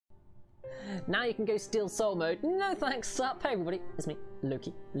Now you can go steal soul mode. No thanks. Hey everybody, it's me,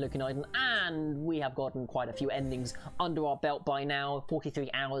 Loki, Loki, and we have gotten quite a few endings under our belt by now.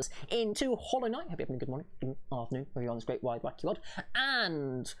 43 hours into Hollow Knight. Hope you're having a good morning, good afternoon, wherever you're on this great wide wacky world.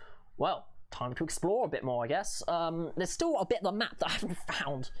 And, well, time to explore a bit more, I guess. There's still a bit of the map that I haven't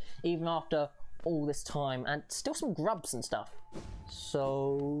found, even after all this time, and still some grubs and stuff.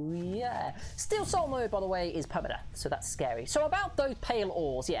 So yeah, Steel Soul mode, by the way, is permadeath, so that's scary. So about those pale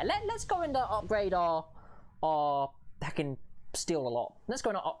ores, yeah, let's go and upgrade our heckin' steel a lot. Let's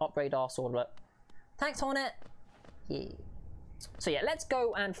go and upgrade our sword a bit. Thanks, Hornet. Yeah. So yeah, let's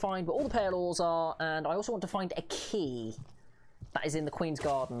go and find where all the pale ores are, and I also want to find a key that is in the Queen's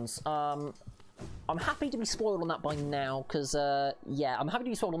Gardens. I'm happy to be spoiled on that by now, because, yeah, I'm happy to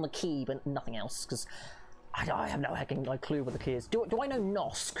be spoiled on the key, but nothing else, because I have no heckin' clue what the key is. Do I know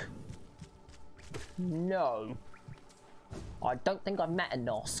Nosk? No. I don't think I've met a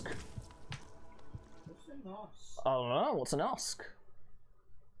Nosk. What's a Nosk? I don't know, what's a Nosk?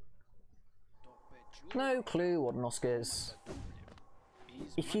 No clue what a Nosk is.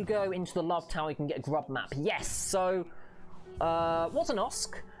 If you go into the Love Tower, you can get a grub map. Yes, so, what's a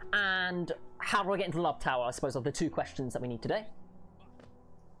Nosk? And how do I get into the Love Tower, I suppose, are the two questions that we need today.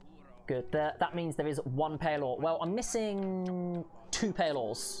 Good. That means there is one pale ore. Well, I'm missing 2 pale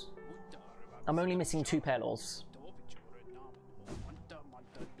ores. I'm only missing 2 pale ores.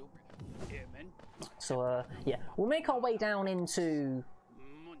 So, yeah. We'll make our way down into...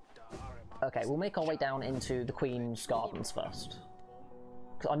 Okay, we'll make our way down into the Queen's Gardens first.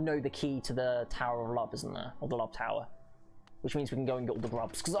 Because I know the key to the Tower of Love, isn't there? Or the Love Tower. Which means we can go and get all the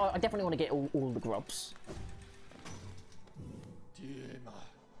grubs. Because I definitely want to get all the grubs.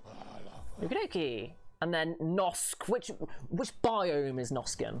 Okie dokie. And then Nosk. Which biome is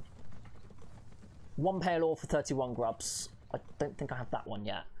Nosk in? 1 pale ore for 31 grubs. I don't think I have that one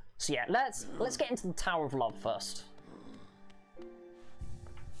yet. So yeah, let's get into the Tower of Love first.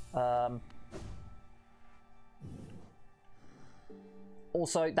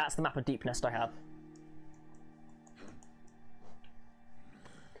 Also, that's the map of Deep Nest I have.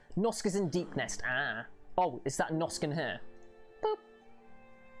 Nosk is in Deep Nest. Ah. Oh, is that Nosk in here? Boop.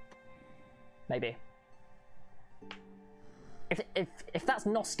 Maybe. If that's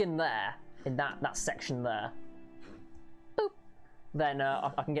Nosk in there, in that section there, boop, then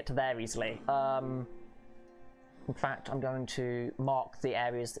I can get to there easily. In fact, I'm going to mark the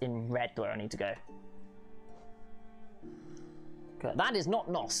areas in red where I need to go. Okay, that is not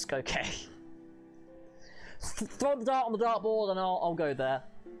Nosk. Okay. Throw the dart on the dartboard and I'll go there.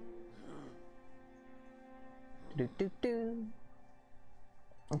 Because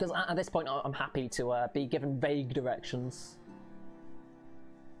at this point I'm happy to be given vague directions.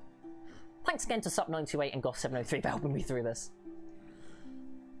 Thanks again to Sup928 and Goth703 for helping me through this.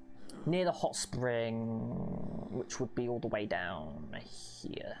 Near the hot spring, which would be all the way down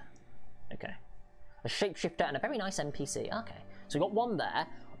here. Okay. A shapeshifter and a very nice NPC. Okay. So we got one there.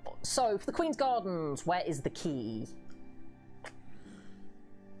 So for the Queen's Gardens, where is the key?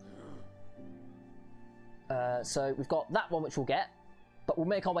 So we've got that one which we'll get, but we'll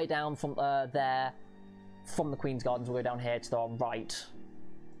make our way down from there, from the Queen's Gardens. We'll go down here to the right.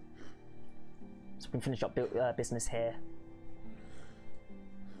 So we can finish up business here.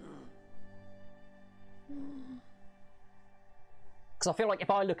 Because I feel like if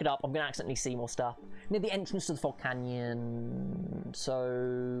I look it up, I'm going to accidentally see more stuff. Near the entrance to the Fog Canyon.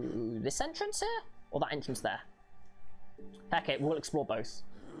 So this entrance here? Or that entrance there? Okay, we'll explore both.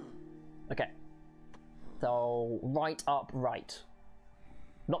 Okay. So, right up, right.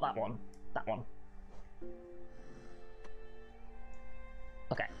 Not that one. That one.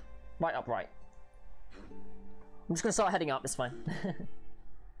 Okay. Right up, right. I'm just going to start heading up, it's fine.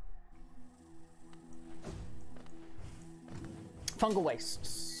 Fungal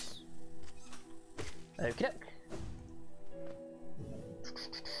wastes. Okie doke.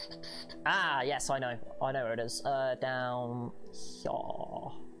 Ah, yes, I know. I know where it is. Down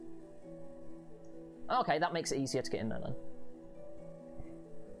here. Okay, that makes it easier to get in there then.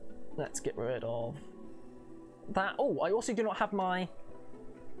 Let's get rid of that. Oh, I also do not have my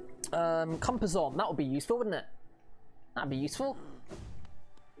compass on. That would be useful, wouldn't it? That'd be useful.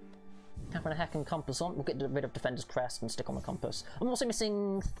 Having a heckin' compass on. We'll get rid of Defender's Crest and stick on the compass. I'm also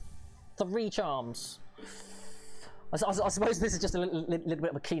missing 3 charms. I suppose this is just a little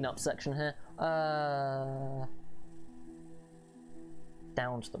bit of a clean-up section here.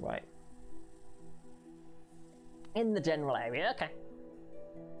 Down to the right. In the general area, okay.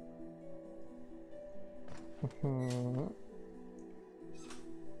 I'm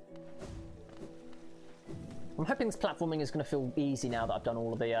hoping this platforming is going to feel easy now that I've done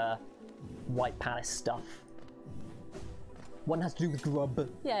all of the White Palace stuff. One has to do with grub.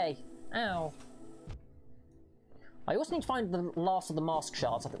 Yay. Ow. I also need to find the last of the mask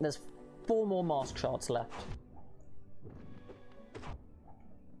shards. I think there's 4 more mask shards left.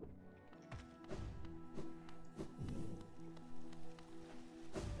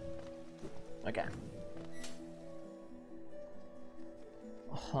 Okay.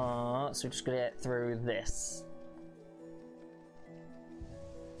 So we're just gonna get through this.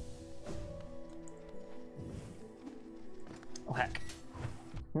 Oh heck.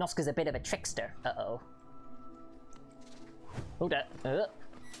 Noska's a bit of a trickster. Uh-oh. Hold it.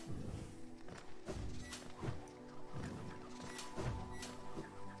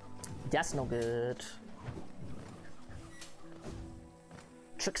 That's no good.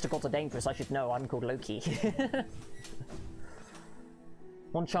 Trickster gods are dangerous, I should know. I'm called Loki.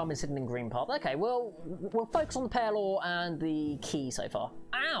 One charm is hidden in green path. Okay, well, we'll focus on the pale ore and the key so far.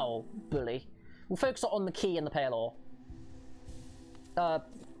 Ow, bully. We'll focus on the key and the pale ore.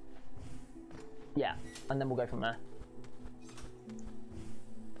 Yeah, and then we'll go from there.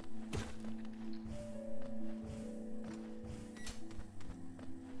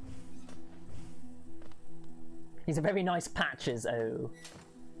 These are very nice patches, oh.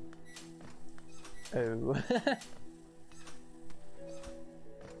 Oh.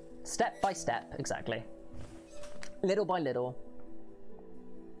 Step by step, exactly. Little by little.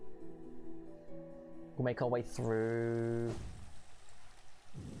 We'll make our way through.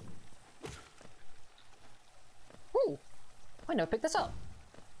 Ooh! I know, pick this up.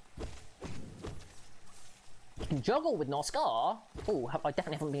 You can juggle with Noskar. Ooh, I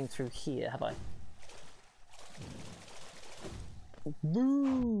definitely haven't been through here, have I?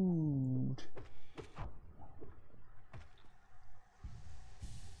 Rude.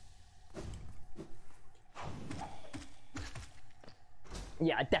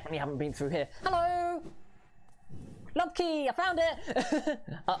 Yeah, I definitely haven't been through here. Hello! Love key, I found it!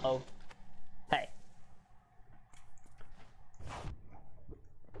 Uh-oh. Hey.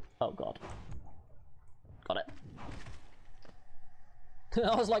 Oh god. Got it.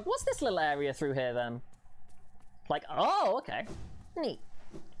 I was like, what's this little area through here then? Like, oh, okay. Neat.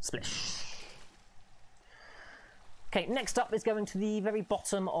 Splish. Okay, next up is going to the very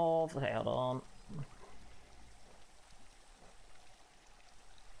bottom of... Okay, hold on.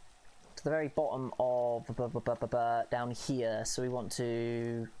 To the very bottom of... down here. So we want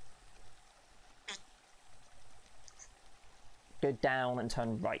to... go down and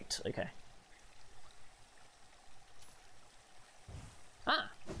turn right. Okay.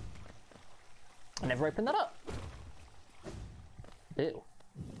 Ah! I never opened that up. Ew.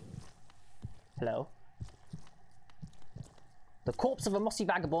 Hello. The corpse of a mossy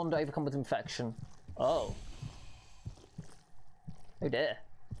vagabond overcome with infection. Oh. Oh dear.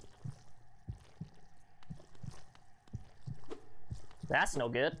 That's no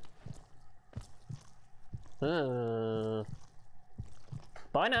good.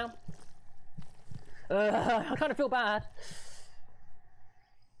 Bye now. I kind of feel bad.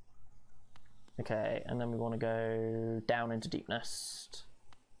 Okay, and then we want to go down into deepness.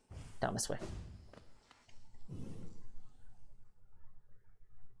 Down this way.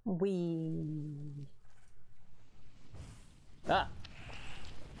 Whee! Ah!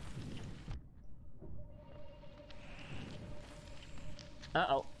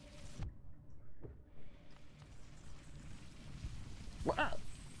 Uh-oh. Wow.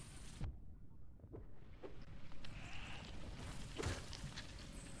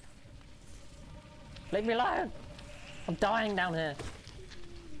 Leave me alone! I'm dying down here.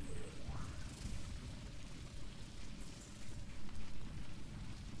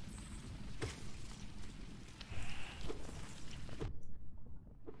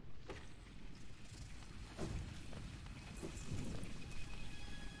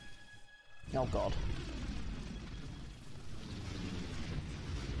 Oh god.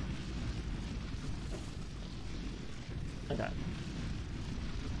 Okay.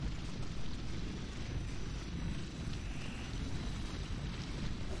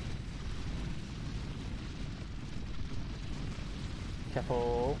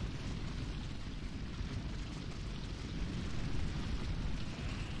 Careful.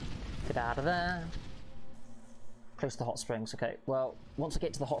 Get out of there. Close to the hot springs. Okay, well, once I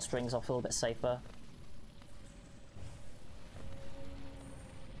get to the hot springs, I'll feel a bit safer.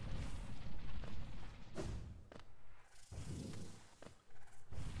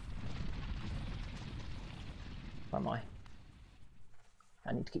 Where am I?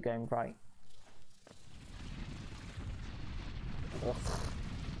 I need to keep going right. Ugh.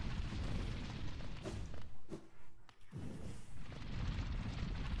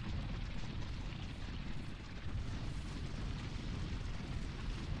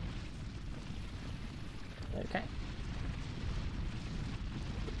 Okay.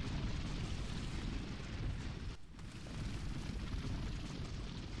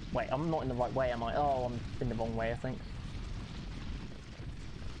 Wait, I'm not in the right way, am I? Oh, I'm in the wrong way, I think.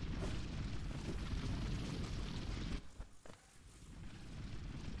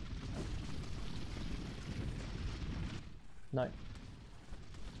 No.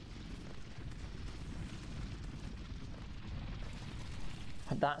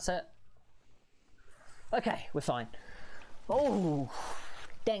 That's it. Okay, we're fine. Oh,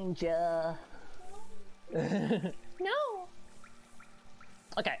 danger. No.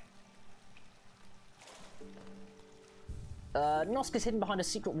 Okay. Nosk is hidden behind a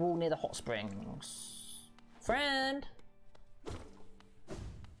secret wall near the hot springs. Friend.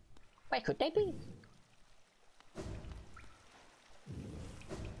 Where could they be?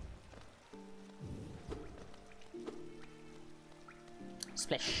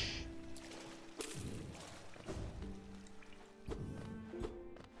 Splish.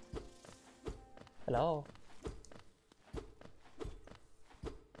 Hello.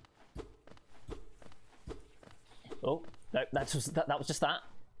 Oh no, that was just that.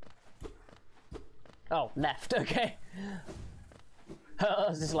 Oh, left. Okay. I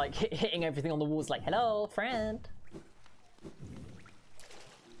was just like hitting everything on the walls. Like, hello, friend.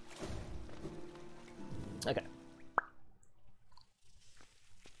 Okay.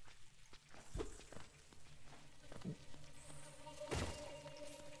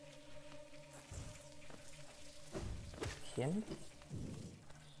 Him?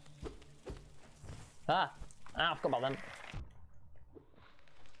 Ah, I forgot about them.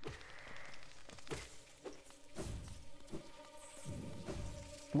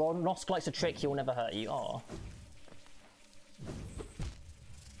 Well, Nosk likes to trick you, will never hurt you. Oh.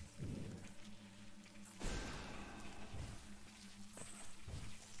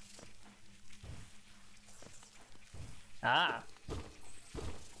 Ah.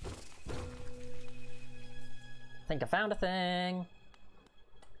 Think I found a thing.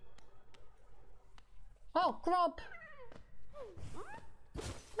 Oh, grub.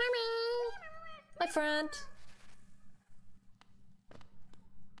 Mommy, my friend.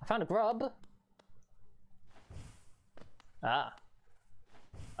 I found a grub. Ah.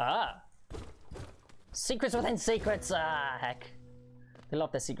 Ah. Secrets within secrets. Ah, heck. They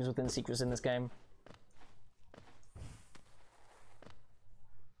love their secrets within secrets in this game.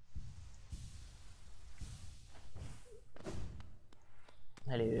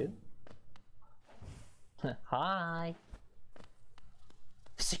 Hello. Hi.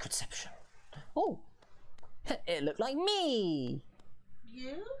 Secretception. Oh. It looked like me.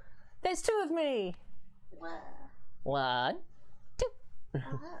 You? There's two of me. Where? One, two.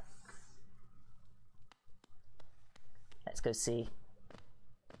 Let's go see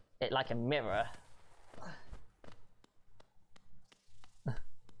it like a mirror.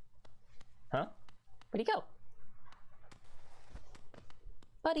 Huh? Where'd he go?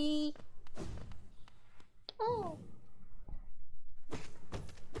 Buddy. Oh.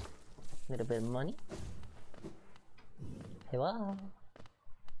 Little bit of money. Hello.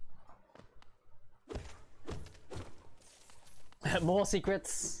 More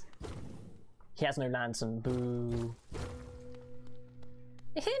secrets. He has no lantern. Boo.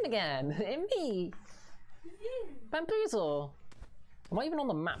 Him again. Me. Bamboozle. Am I even on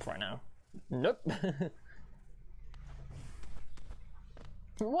the map right now? Nope.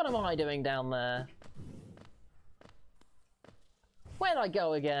 What am I doing down there? Where'd I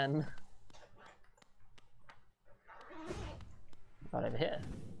go again? Right over here.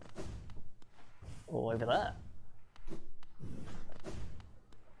 Or over there.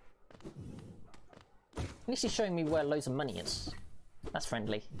 At least he's showing me where loads of money is. That's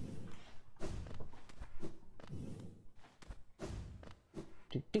friendly.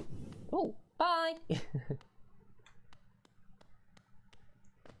 Oh, bye!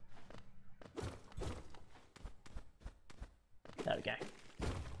 There we go.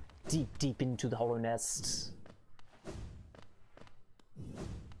 Deep, deep into the hollow nest.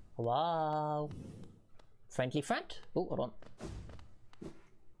 Wow. Friendly friend? Oh, hold on.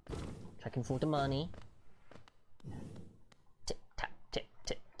 Checking for the money. Tip, tap, tip,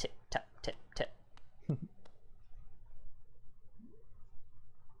 tip, tip, tap, tip, tip.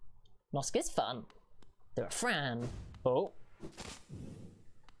 Nosk is fun. They're a friend. Oh.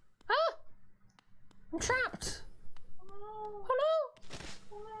 Ah! I'm trapped! Hello.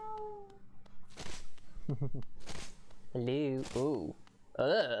 Ooh.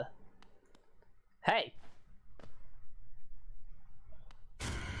 Hey.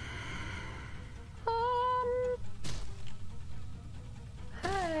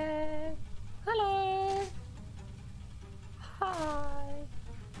 Hey. Hello.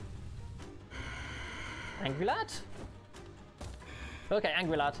 Angry lad? Okay,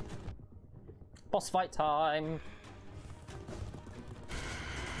 angry lad. Boss fight time.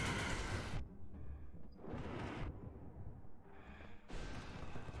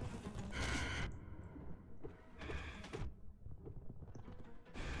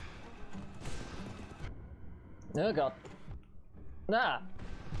 Oh god. Nah.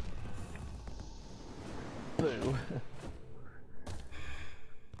 Boo.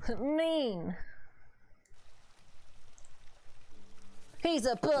 Mean. He's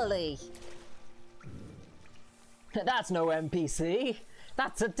a bully. That's no NPC.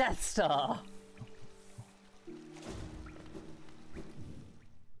 That's a Death Star.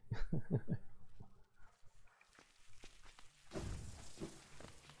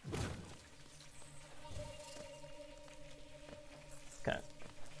 Okay.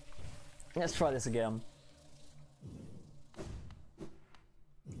 Let's try this again.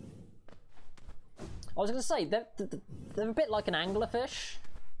 I was going to say, they're a bit like an anglerfish.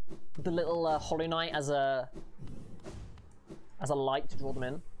 The little Hollow Knight as a light to draw them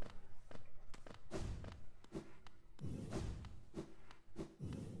in.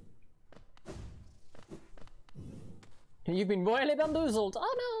 You've been royally bamboozled.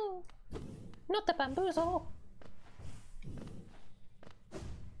 Oh no! Not the bamboozle!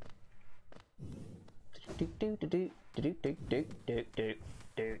 There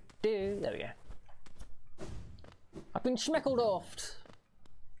we go. I've been schmeckled oft.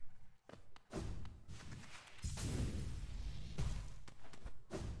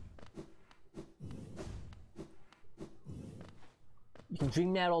 You can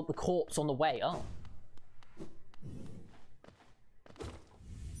dream there of the corpse on the way. Oh.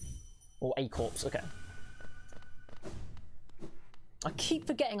 Or a corpse, okay. I keep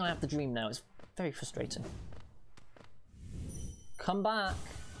forgetting I have to dream now. It's very frustrating. Come back.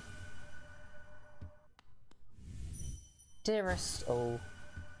 Dearest, oh.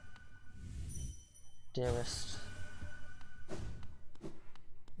 Dearest.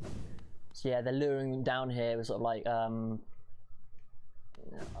 So yeah, they're luring them down here with sort of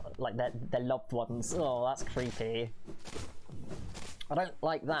like their loved ones. Oh, that's creepy. I don't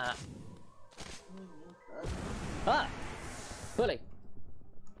like that. Ah! Bully!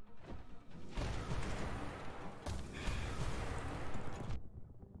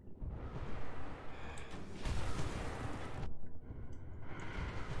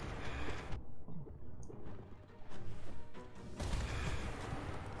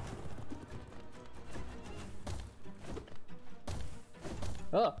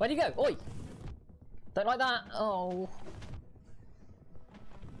 Oh, where'd you go? Oi! Don't like that! Oh.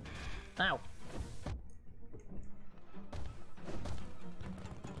 Ow.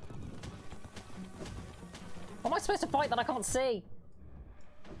 How am I supposed to fight that I can't see?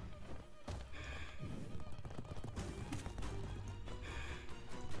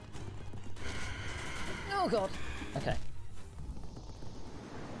 Oh god. Okay.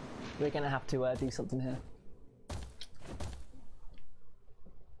 We're gonna have to do something here.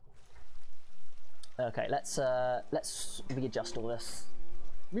 Okay, let's readjust all this.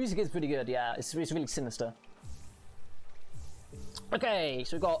 Music is pretty good, yeah. It's really sinister. Okay,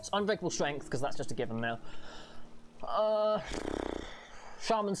 so we've got Unbreakable Strength, because that's just a given now.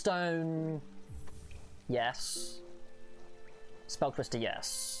 Shaman Stone, yes. Spell Crystal,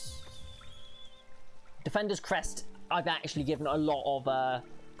 yes. Defender's Crest, I've actually given a lot of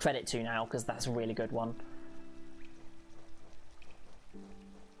credit to now, because that's a really good one.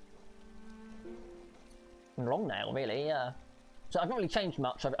 And Long Nail, really, yeah. So I've not really changed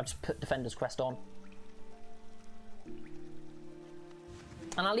much, I've just put Defender's Crest on.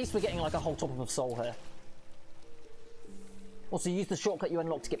 And at least we're getting like a whole top of soul here. Also, use the shortcut you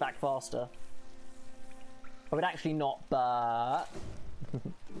unlock to get back faster. I would actually not, but...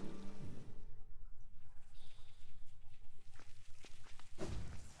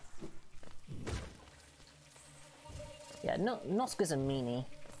 yeah, no, Noska's a meanie.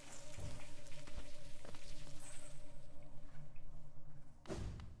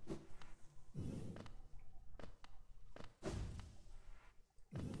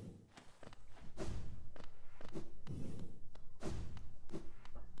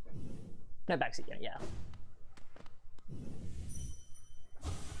 No backseat, yeah.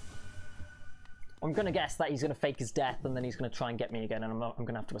 I'm gonna guess that he's gonna fake his death and then he's gonna try and get me again, and I'm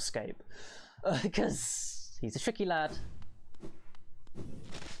gonna have to escape. Because he's a tricky lad.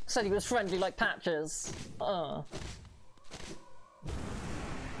 Said he was friendly like Patches.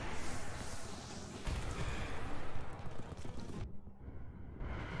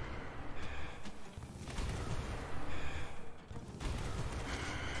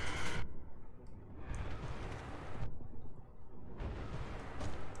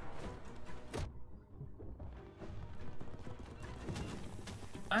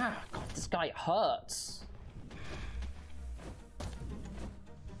 Ah, God, this guy hurts.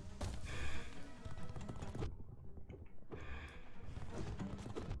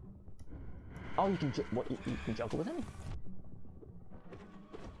 Oh, you can you can juggle with him?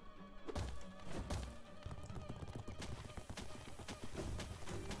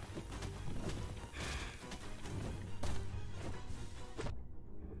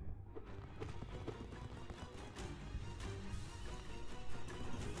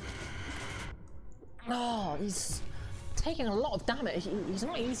 Oh, he's taking a lot of damage. He's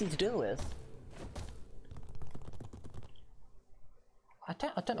not easy to deal with.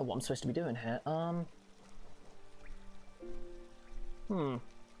 I don't know what I'm supposed to be doing here.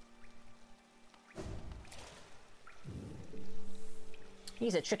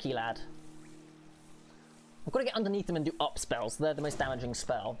 He's a tricky lad. I've got to get underneath him and do up spells. They're the most damaging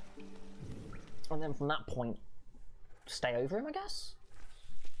spell. And then from that point, stay over him, I guess?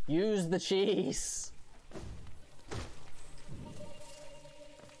 Use the cheese!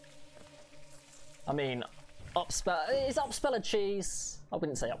 I mean, is upspell a cheese? I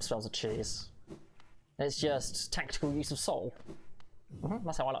wouldn't say upspell's a cheese. It's just tactical use of soul.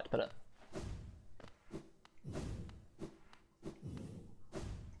 That's how I like to put it.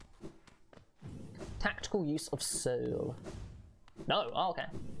 Tactical use of soul. No, oh, okay.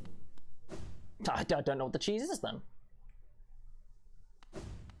 I don't know what the cheese is then.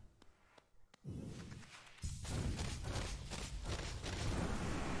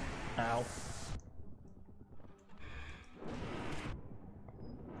 Ow.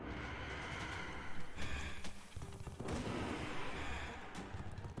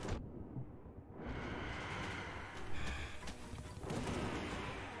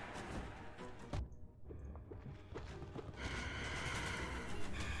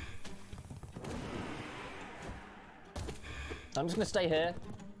 I'm just going to stay here.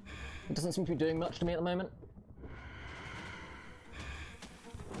 It doesn't seem to be doing much to me at the moment.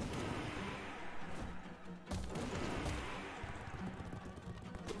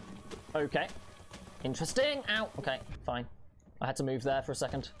 Okay. Interesting. Ow. Okay, fine. I had to move there for a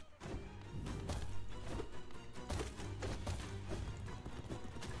second.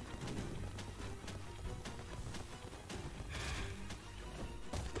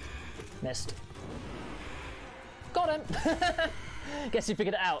 Missed. Got him! Guess you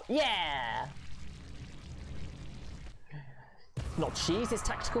figured it out. Yeah! Not cheese, it's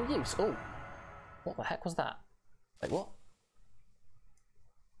tactical use. Oh. What the heck was that? Wait, what?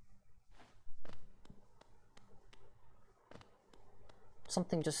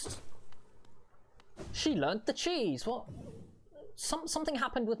 Something just... She learnt the cheese. What? Something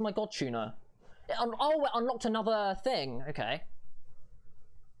happened with my god tuner. Oh, it unlocked another thing. Okay.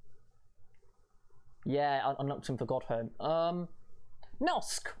 Yeah, I unlocked him for Godhome.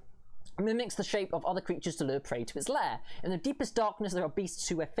 Nosk mimics the shape of other creatures to lure prey to its lair. In the deepest darkness, there are beasts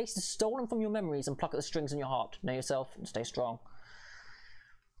who wear faces stolen from your memories and pluck at the strings in your heart. Know yourself and stay strong.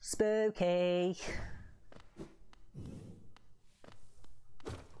 Spooky.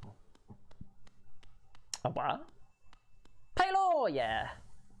 A what? Paylor, yeah.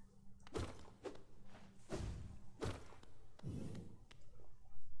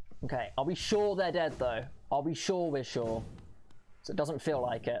 Okay, are we sure they're dead though? Are we sure we're sure? So it doesn't feel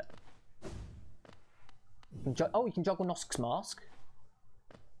like it. Oh, you can juggle Nosk's mask.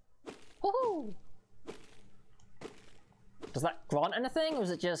 Woohoo! Does that grant anything, or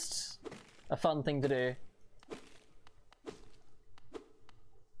is it just a fun thing to do?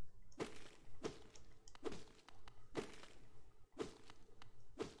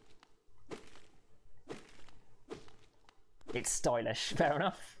 It's stylish, fair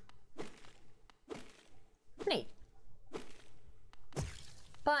enough. Neat.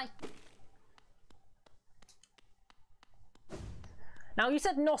 Bye. Now, you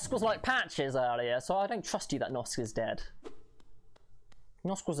said Nosk was like Patches earlier, so I don't trust you that Nosk is dead.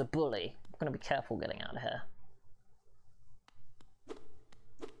 Nosk was a bully. I'm going to be careful getting out of here.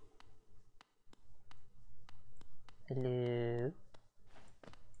 Hello?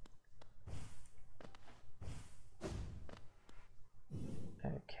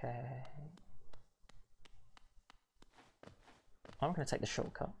 Okay. I'm going to take the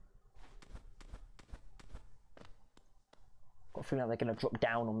shortcut. Got a feeling like they're going to drop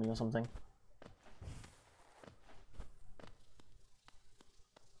down on me or something.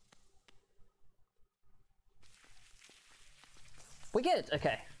 We're good,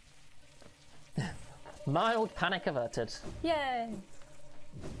 okay. Mild panic averted. Yay!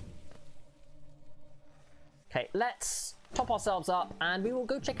 Okay, let's top ourselves up and we will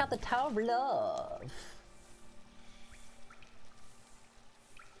go check out the Tower of Love.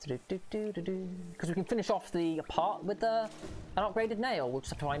 Because we can finish off the part with an upgraded nail. We'll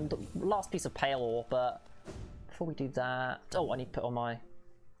just have to find the last piece of pale ore, but before we do that... Oh, I need to put on my...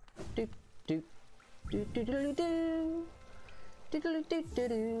 There we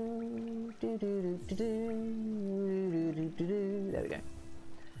go.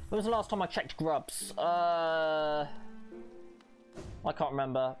 When was the last time I checked grubs? I can't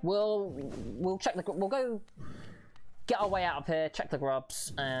remember. We'll check the... We'll go get our way out of here, check the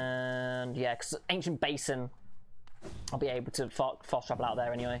grubs, and yeah, because Ancient Basin, I'll be able to fast travel out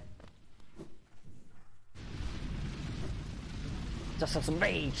there anyway. Just have some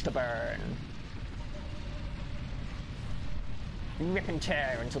rage to burn. Rip and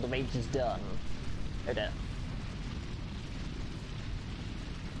tear until the rage is done. Oh dear.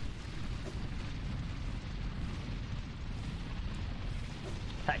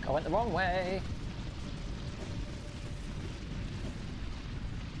 Heck, I went the wrong way.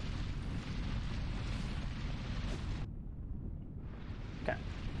 Okay.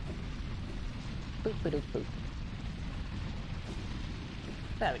 Boop, boop, boop.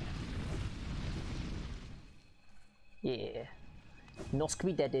 There we go. Yeah.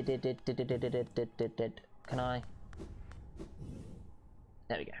 Noskby dead. Can I?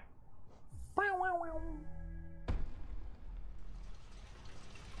 There we go. Wow, wow, wow.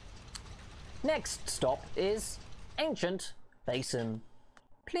 Next stop is Ancient Basin.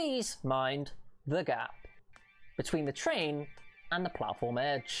 Please mind the gap between the train and the platform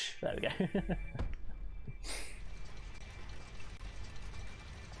edge. There we go.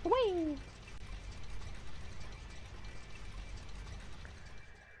 Whee!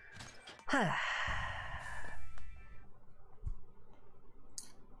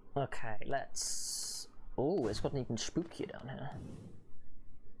 Okay, let's... Oh, it's gotten even spookier down here.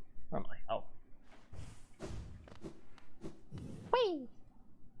 Where am I? Oh. Whee!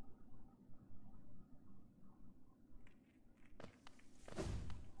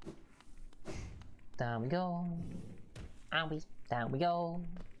 Down we go. Owie. Down we go.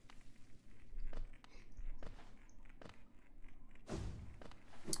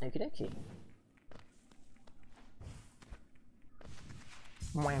 Okie dokie.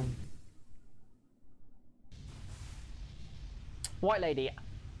 Wow. White lady,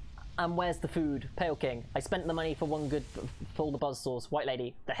 and where's the food? Pale King, I spent the money for one good for all the buzzsaws. White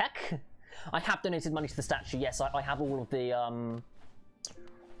lady, the heck? I have donated money to the statue. Yes, I have all of the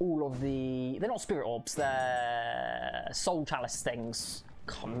they're not spirit orbs, they're soul chalice things.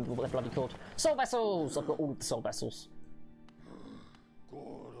 Can't remember what they're bloody called. Soul vessels! I've got all of the soul vessels.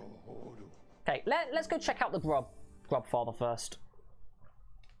 Okay, let's go check out the grub father first.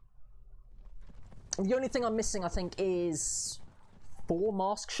 The only thing I'm missing, I think, is 4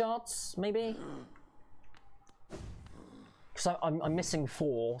 mask shards, maybe? Because I'm missing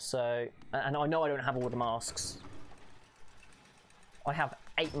 4, so... And I know I don't have all the masks. I have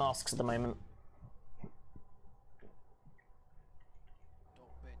 8 masks at the moment.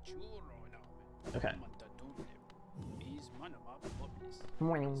 Okay.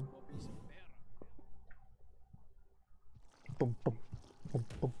 Boom, boom, boom,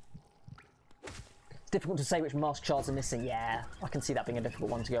 boom. It's difficult to say which mask shards are missing. Yeah, I can see that being a difficult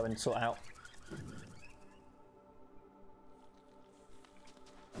one to go and sort out.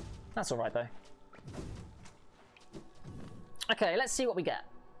 That's alright though. Okay, let's see what we get.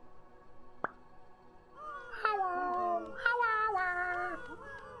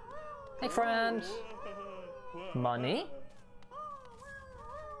 Hey friend. Money?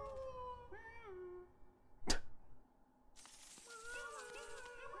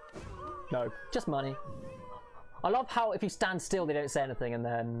 No, just money. I love how if you stand still they don't say anything and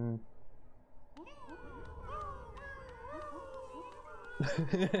then...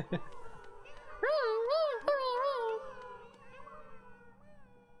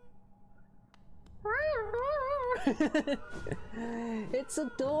 It's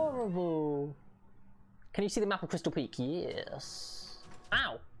adorable. Can you see the map of Crystal Peak? Yes.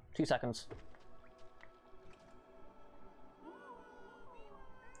 Ow! 2 seconds.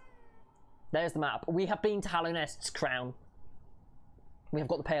 There's the map. We have been to Hallow Nest's crown. We have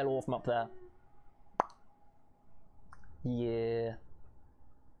got the pale ore from up there. Yeah.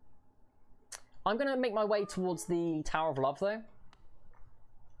 I'm going to make my way towards the Tower of Love, though.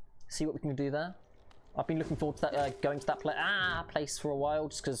 See what we can do there. I've been looking forward to that, going to that place for a while,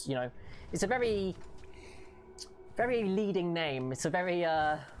 just because, you know, it's a very leading name. It's a very,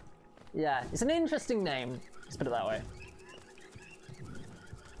 yeah, it's an interesting name. Let's put it that way.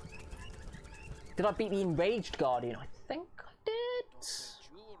 Did I beat the Enraged Guardian? I think I did.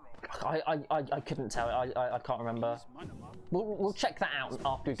 I I couldn't tell. I can't remember. We'll check that out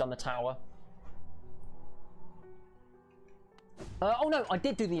after we've done the tower. Oh no, I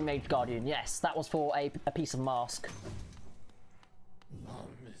did do the Mage Guardian. Yes, that was for a piece of mask.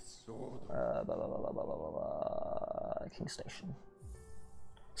 King Station.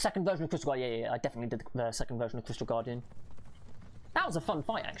 Second version of Crystal Guardian. Yeah, I definitely did the second version of Crystal Guardian. That was a fun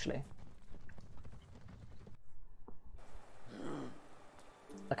fight, actually.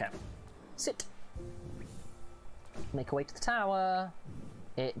 Okay. Sit. Make our way to the tower.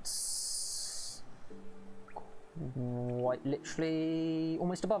 It's quite literally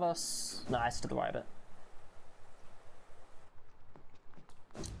almost above us. No, it's to the right a bit.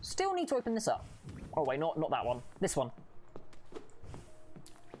 Still need to open this up. Oh wait, not that one. This one.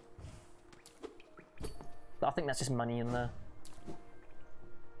 But I think that's just money in there.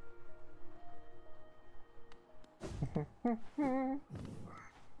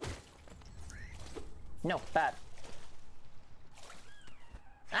 No, bad.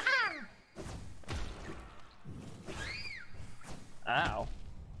 Ah! Ow.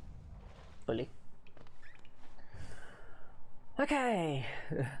 Bully. Okay.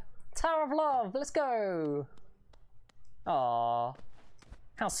 Tower of Love, let's go. Aww.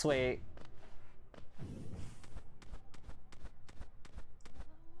 How sweet.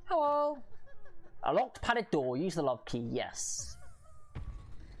 Hello. A locked padded door. Use the love key. Yes.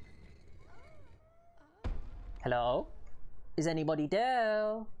 Hello? Is anybody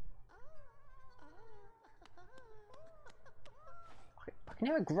there? I can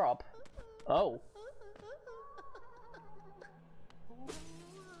hear a grub. Oh.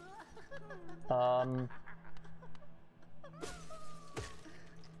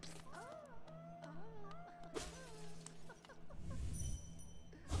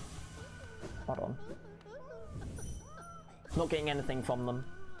 Hold on. Not getting anything from them.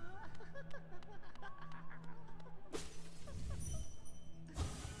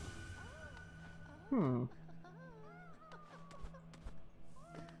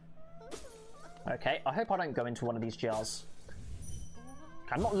 Okay, I hope I don't go into one of these jars.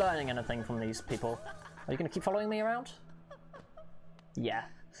 Okay, I'm not learning anything from these people. Are you going to keep following me around? Yeah.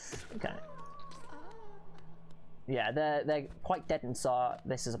 Okay. Yeah, they're quite dead inside.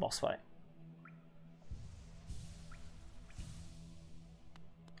 This is a boss fight.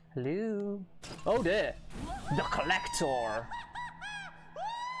 Hello? Oh dear! The Collector!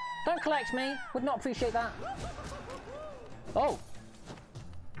 Don't collect me! Would not appreciate that. Oh!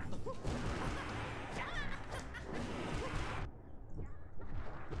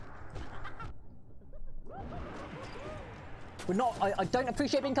 Would not. I don't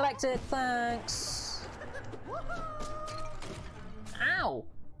appreciate being collected. Thanks. Ow!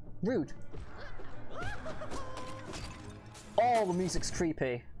 Rude. Oh, the music's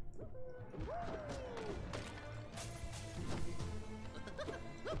creepy.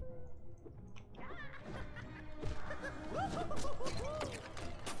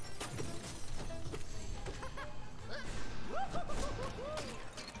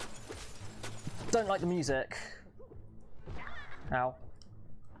 Don't like the music. Ow.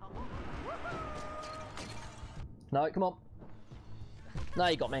 No, come on. No,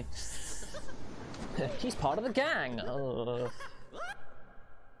 you got me. He's part of the gang.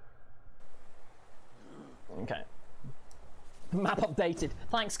 Okay. Map updated.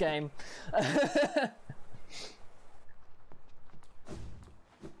 Thanks, game.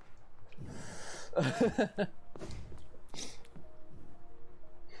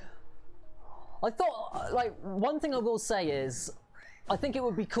 I thought, like, one thing I will say is, I think it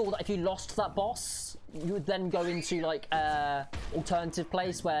would be cool that if you lost that boss, you would then go into, like, alternative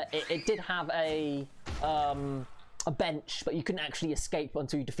place where it did have a bench, but you couldn't actually escape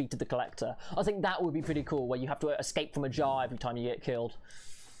until you defeated the Collector. I think that would be pretty cool, where you have to escape from a jar every time you get killed.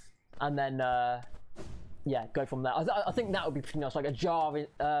 And then, yeah, go from there. I think that would be pretty nice, like a jar,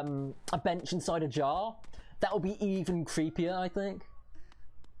 a bench inside a jar. That would be even creepier, I think.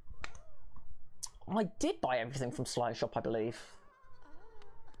 I did buy everything from Sly Shop, I believe.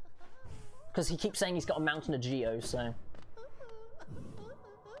 Because he keeps saying he's got a mountain of geos, so...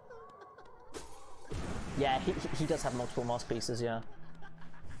 Yeah, he does have multiple masterpieces, yeah.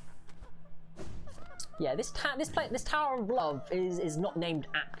 Yeah, this Tower of Love is not named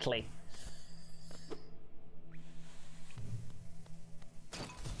aptly.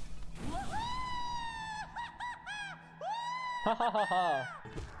 Ha ha ha ha!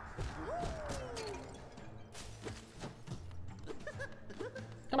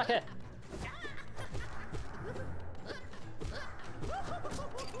 Come back here!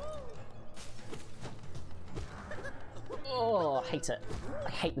 Oh, I hate it. I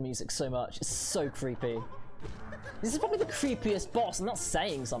hate the music so much. It's so creepy. This is probably the creepiest boss, and that's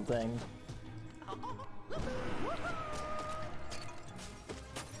saying something.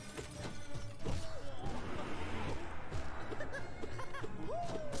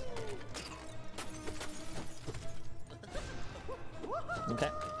 Okay.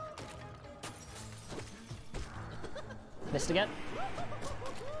 Missed again.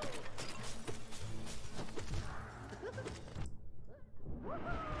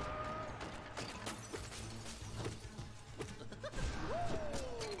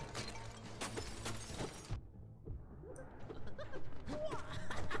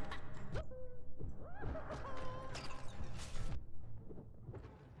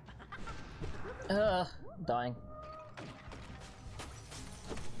 Dying.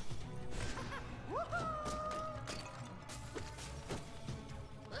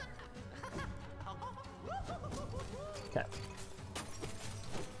 Okay.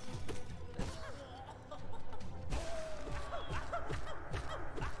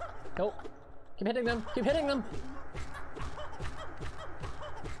 Oh, keep hitting them, keep hitting them.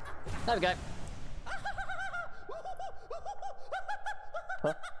 There we go.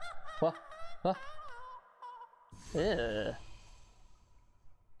 What? What? What? Ugh.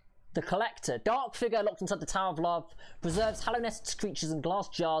 The Collector. Dark figure locked inside the Tower of Love. Preserves Hallow-nested creatures in glass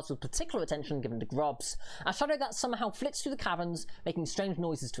jars with particular attention given to grubs. A shadow that somehow flits through the caverns, making strange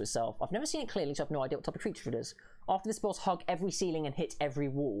noises to itself. I've never seen it clearly, so I have no idea what type of creature it is. After this boss, hug every ceiling and hit every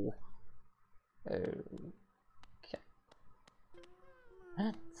wall. Okay.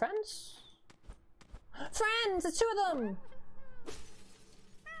 Friends? Friends! There's two of them!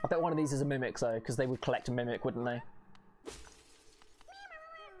 I bet one of these is a mimic though, because they would collect a mimic, wouldn't they?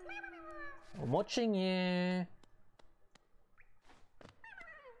 I'm watching you.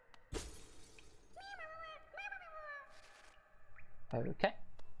 Okay.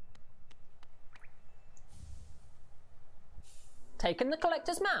 Taken the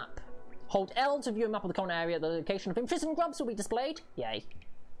Collector's map. Hold L to view a map of the current area. The location of imprisoned grubs will be displayed. Yay.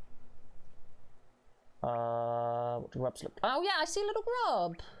 What do grubs look? Oh yeah, I see a little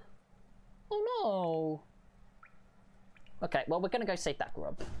grub. Oh no. Okay, well we're gonna go save that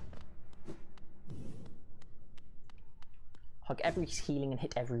grub. Hug every healing and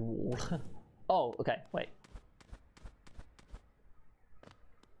hit every wall. Oh, okay, wait.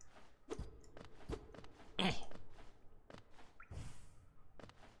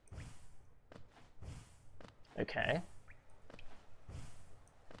 Okay.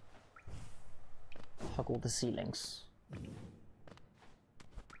 Hug all the ceilings.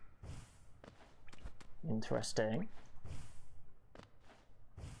 Interesting.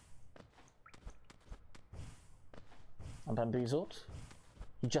 I'm bamboozled.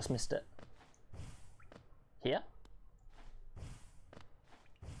 You just missed it. Here?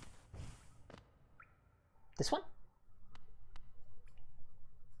 This one?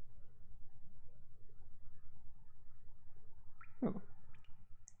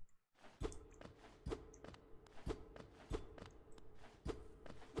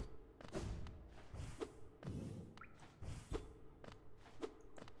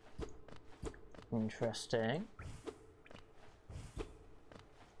 Interesting.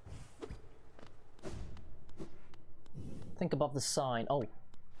 Think above the sign. Oh.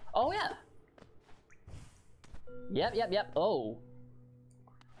 Oh, yeah. Yep. Oh.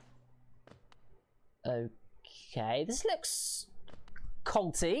 Okay, this looks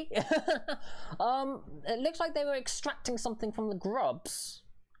culty. It looks like they were extracting something from the grubs,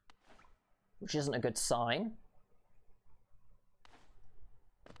 which isn't a good sign.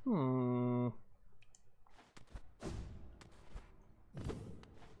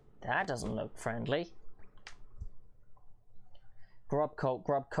 That doesn't look friendly. Grub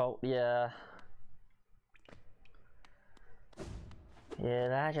cult, yeah. Yeah,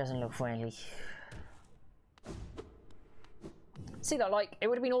 that doesn't look friendly. See that, like, it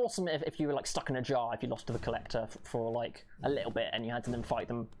would have been awesome if you were like stuck in a jar if you lost to the Collector for like a little bit and you had to then fight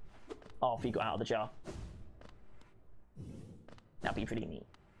them after you got out of the jar. That'd be pretty neat.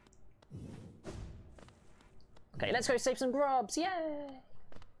 Okay, let's go save some grubs, yay!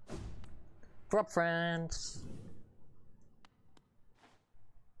 Grub friends.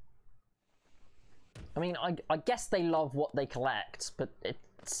 I mean, I guess they love what they collect, but it's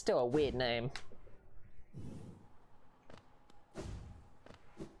still a weird name.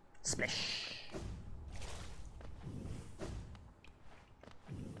 Splish.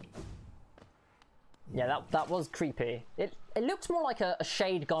 Yeah, that was creepy. It looked more like a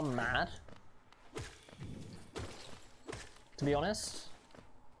shade gone mad, to be honest.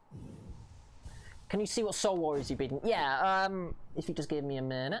 Can you see what Soul Warriors you've beaten? Yeah, if you just give me a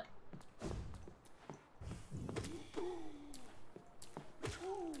minute.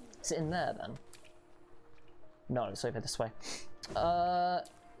 Is it in there then? No, it's over this way.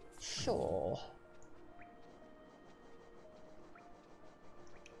 Sure.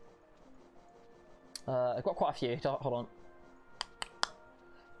 I've got quite a few. Hold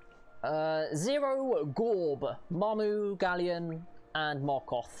on. Zero, Gorb, Mamu, Galleon, and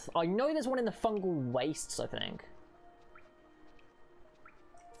Markoth. I know there's one in the Fungal Wastes, I think.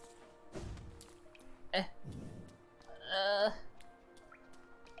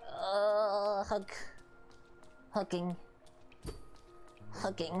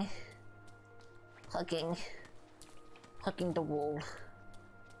 Hugging the wall.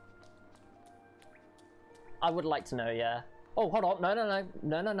 I would like to know, yeah. Oh, hold on.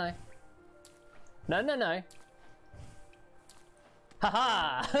 No.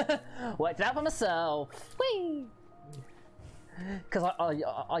 Haha! Worked it out for myself. Whee! Because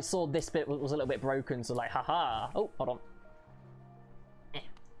I saw this bit was a little bit broken, so like, haha. Oh, hold on.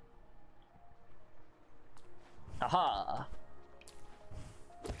 Haha.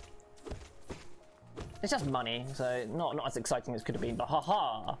 It's just money, so not as exciting as could have been, but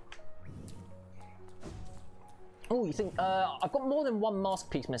haha. Oh, you think I've got more than one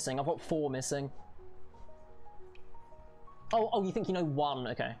mask piece missing. I've got 4 missing. Oh, you think you know 1?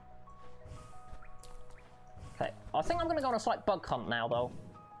 Okay. Okay, I think I'm gonna go on a slight bug hunt now, though.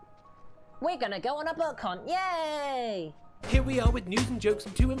 We're gonna go on a bug hunt, yay! Here we are with news and jokes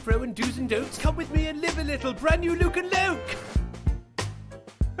and to and fro and do's and don'ts. Come with me and live a little brand new Luke and Luke!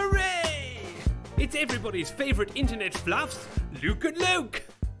 Hooray! It's everybody's favourite internet fluffs, Luke and Luke!